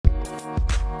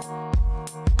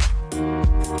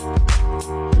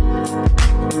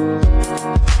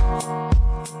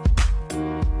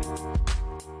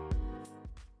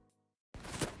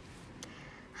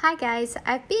Hi guys,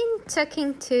 I've been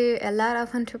talking to a lot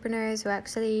of entrepreneurs who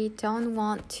actually don't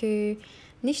want to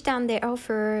niche down their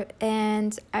offer,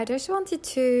 and I just wanted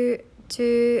to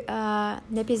do an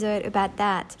episode about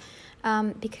that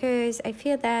because I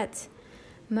feel that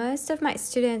most of my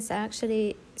students are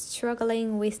actually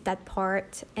struggling with that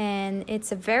part, and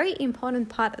it's a very important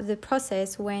part of the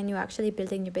process when you're actually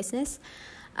building your business.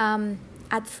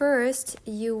 At first,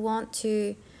 you want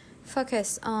to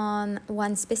focus on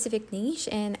one specific niche,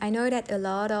 and I know that a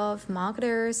lot of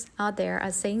marketers out there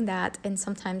are saying that, and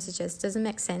sometimes it just doesn't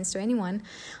make sense to anyone,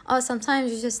 or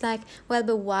sometimes you're just like, well,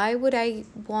 but why would I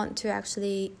want to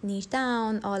actually niche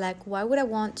down, or like why would I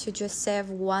want to just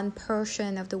serve one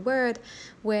portion of the world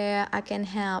where I can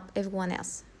help everyone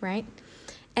else, right?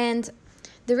 And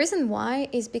the reason why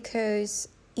is because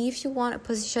if you want to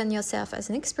position yourself as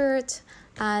an expert,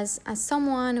 as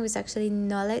someone who is actually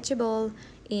knowledgeable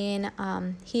in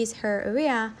her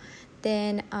area,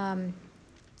 then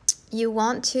you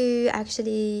want to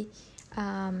actually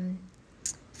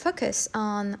focus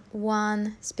on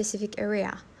one specific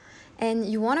area, and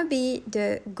you want to be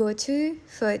the go-to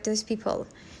for those people.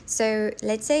 So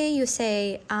let's say you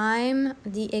say, I'm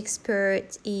the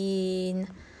expert in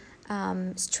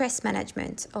stress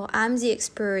management, or I'm the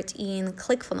expert in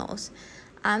ClickFunnels,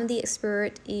 I'm the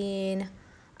expert in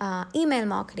email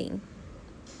marketing,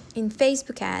 in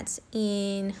Facebook ads,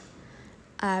 in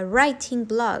writing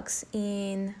blogs,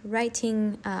 in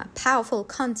writing powerful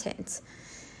content.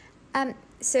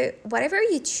 So whatever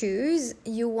you choose,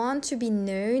 you want to be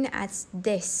known as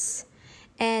this.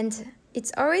 And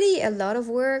it's already a lot of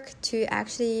work to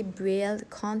actually build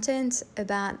content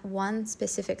about one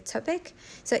specific topic.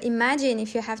 So imagine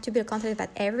if you have to build content about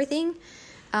everything.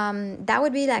 That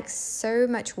would be like so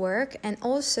much work, and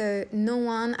also no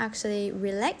one actually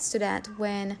relates to that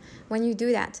when you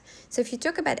do that. So if you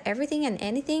talk about everything and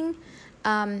anything,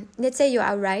 let's say you're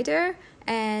a writer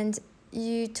and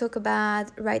you talk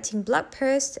about writing blog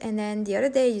posts, and then the other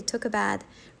day you talk about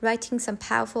writing some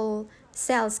powerful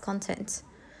sales content.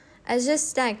 It's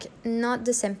just like not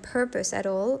the same purpose at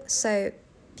all. So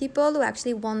people who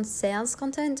actually want sales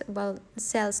content, well,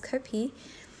 sales copy,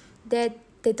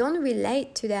 they don't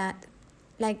relate to that,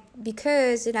 like,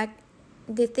 because like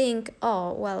they think,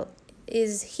 oh well,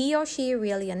 is he or she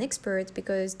really an expert,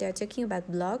 because they're talking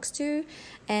about blogs too,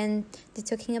 and they're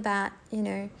talking about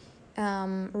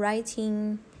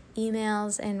writing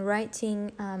emails and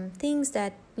writing things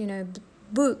that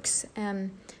books,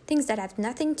 things that have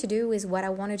nothing to do with what I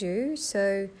want to do.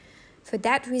 So for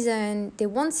that reason, they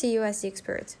won't see you as the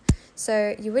expert.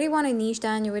 So you really want to niche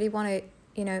down, you really want to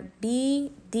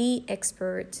be the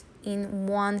expert in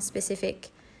one specific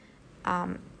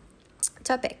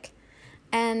topic.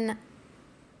 And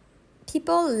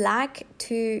people like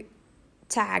to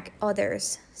tag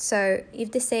others. So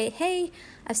if they say, hey,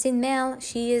 I've seen Mel,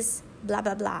 she is blah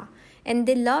blah blah, and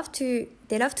they love to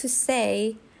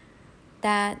say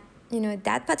that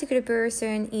that particular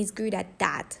person is good at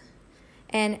that.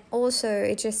 And also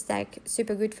it's just like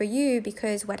super good for you,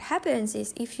 because what happens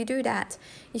is, if you do that,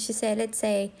 you should say, let's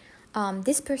say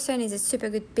this person is a super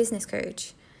good business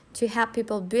coach to help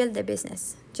people build their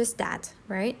business, just that,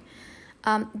 right?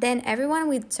 Then everyone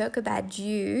will talk about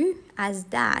you as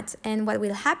that, and what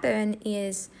will happen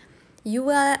is you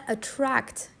will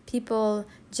attract people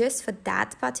just for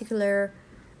that particular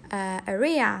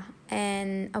area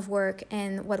and of work.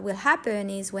 And what will happen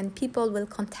is, when people will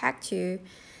contact you,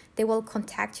 they will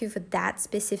contact you for that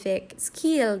specific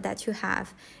skill that you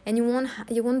have, and you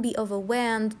won't be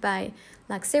overwhelmed by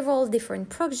like several different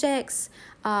projects.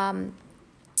 Like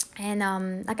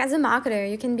as a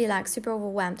marketer, you can be like super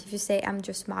overwhelmed if you say, I'm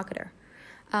just a marketer,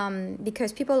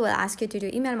 because people will ask you to do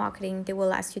email marketing, they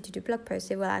will ask you to do blog posts,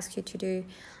 they will ask you to do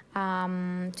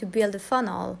to build a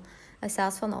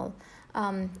sales funnel.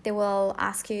 They will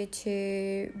ask you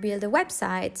to build a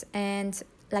website, and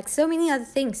like so many other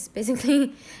things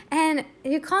basically, and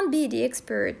you can't be the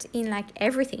expert in like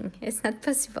everything. It's not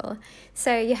possible.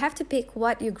 So you have to pick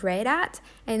what you're great at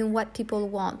and what people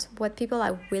want, what people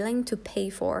are willing to pay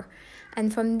for,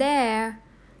 and from there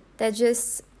it's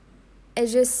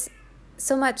just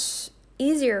so much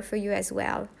easier for you as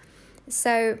well.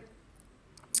 So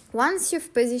once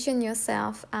you've positioned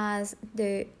yourself as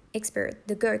the expert,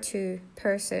 the go-to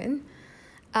person,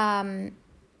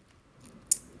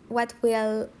 what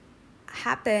will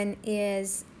happen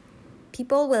is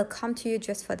people will come to you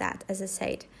just for that, as I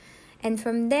said. And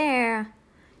from there,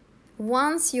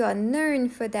 once you are known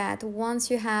for that, once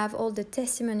you have all the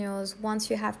testimonials, once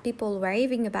you have people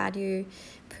raving about you,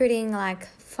 putting like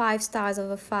 5 stars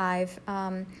over 5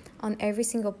 on every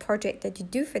single project that you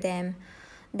do for them,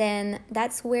 then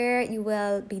that's where you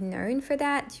will be known for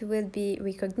that. You will be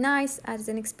recognized as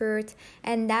an expert,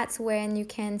 and that's when you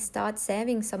can start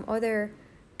serving some other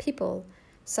people,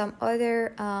 some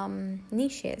other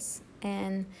niches.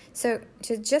 And so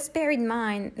just bear in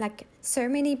mind, like, so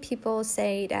many people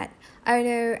say that, oh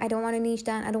no, I don't want to niche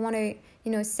down, I don't want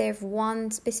to serve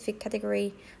one specific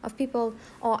category of people,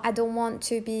 or I don't want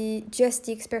to be just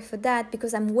the expert for that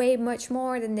because I'm way much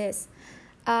more than this.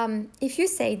 If you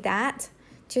say that,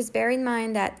 just bear in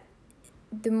mind that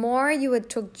the more you would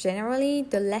talk generally,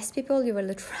 the less people you will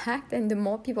attract, and the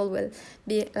more people will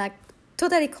be like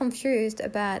totally confused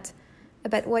about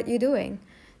what you're doing.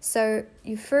 So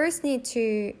you first need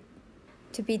to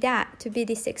be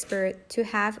this expert, to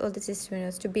have all the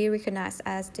testimonials, to be recognized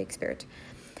as the expert.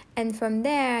 And from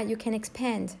there, you can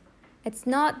expand. It's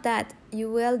not that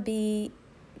you will be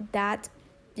that,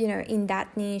 in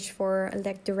that niche for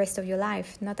like the rest of your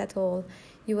life. Not at all.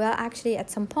 You will actually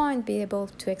at some point be able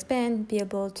to expand, be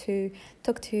able to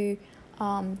talk to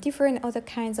different other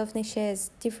kinds of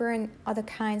niches, different other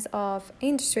kinds of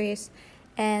industries.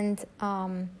 And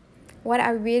what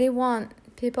I really want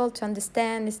people to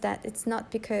understand is that it's not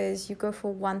because you go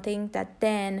for one thing that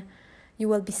then you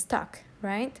will be stuck,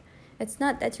 right? It's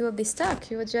not that you will be stuck.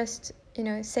 You will just,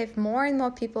 save more and more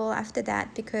people after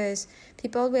that, because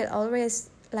people will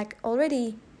always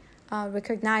already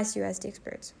recognize you as the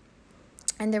expert,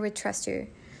 and they will trust you.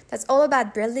 That's all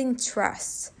about building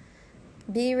trust.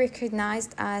 Be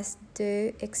recognized as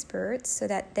the expert, so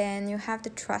that then you have the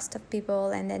trust of people,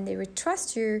 and then they will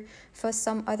trust you for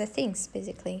some other things,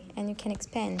 basically, and you can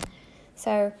expand.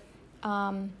 So,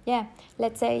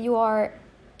 let's say you are,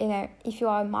 if you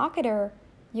are a marketer,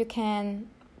 you can,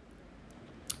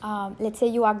 let's say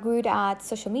you are good at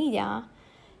social media,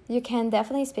 you can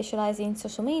definitely specialize in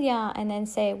social media, and then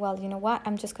say, well, you know what,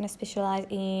 I'm just going to specialize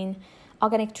in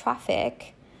organic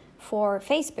traffic for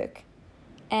Facebook.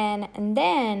 And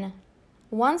then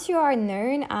once you are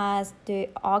known as the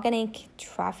organic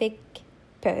traffic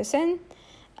person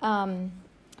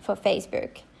for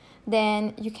Facebook,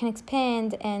 then you can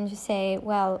expand and you say,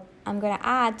 well, I'm going to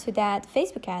add to that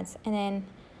Facebook ads, and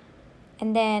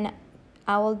then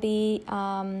I will be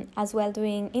as well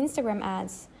doing Instagram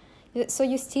ads. So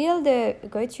you're still the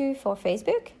go-to for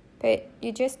Facebook, but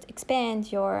you just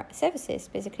expand your services,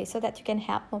 basically, so that you can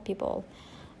help more people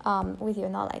with your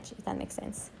knowledge, if that makes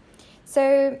sense.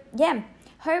 So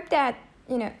hope that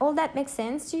all that makes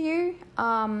sense to you,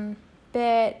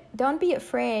 but don't be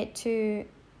afraid to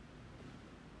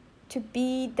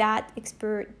be that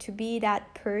expert, to be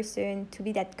that person, to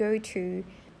be that go-to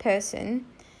person,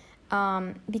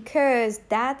 because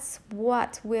that's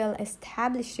what will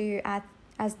establish you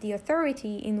as the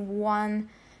authority in one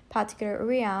particular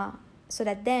area, so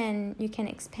that then you can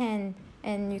expand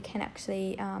and you can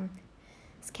actually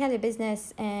scale your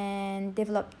business and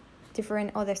develop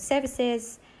different other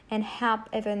services and help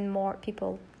even more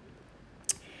people.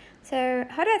 So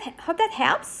hope that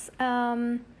helps.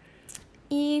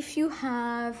 If you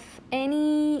have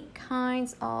any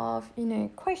kinds of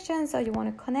questions, or you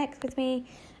want to connect with me,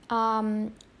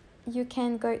 you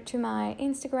can go to my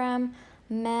Instagram,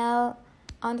 Mel_nomad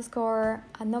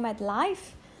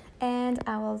life, and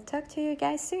I will talk to you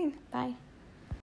guys soon. Bye.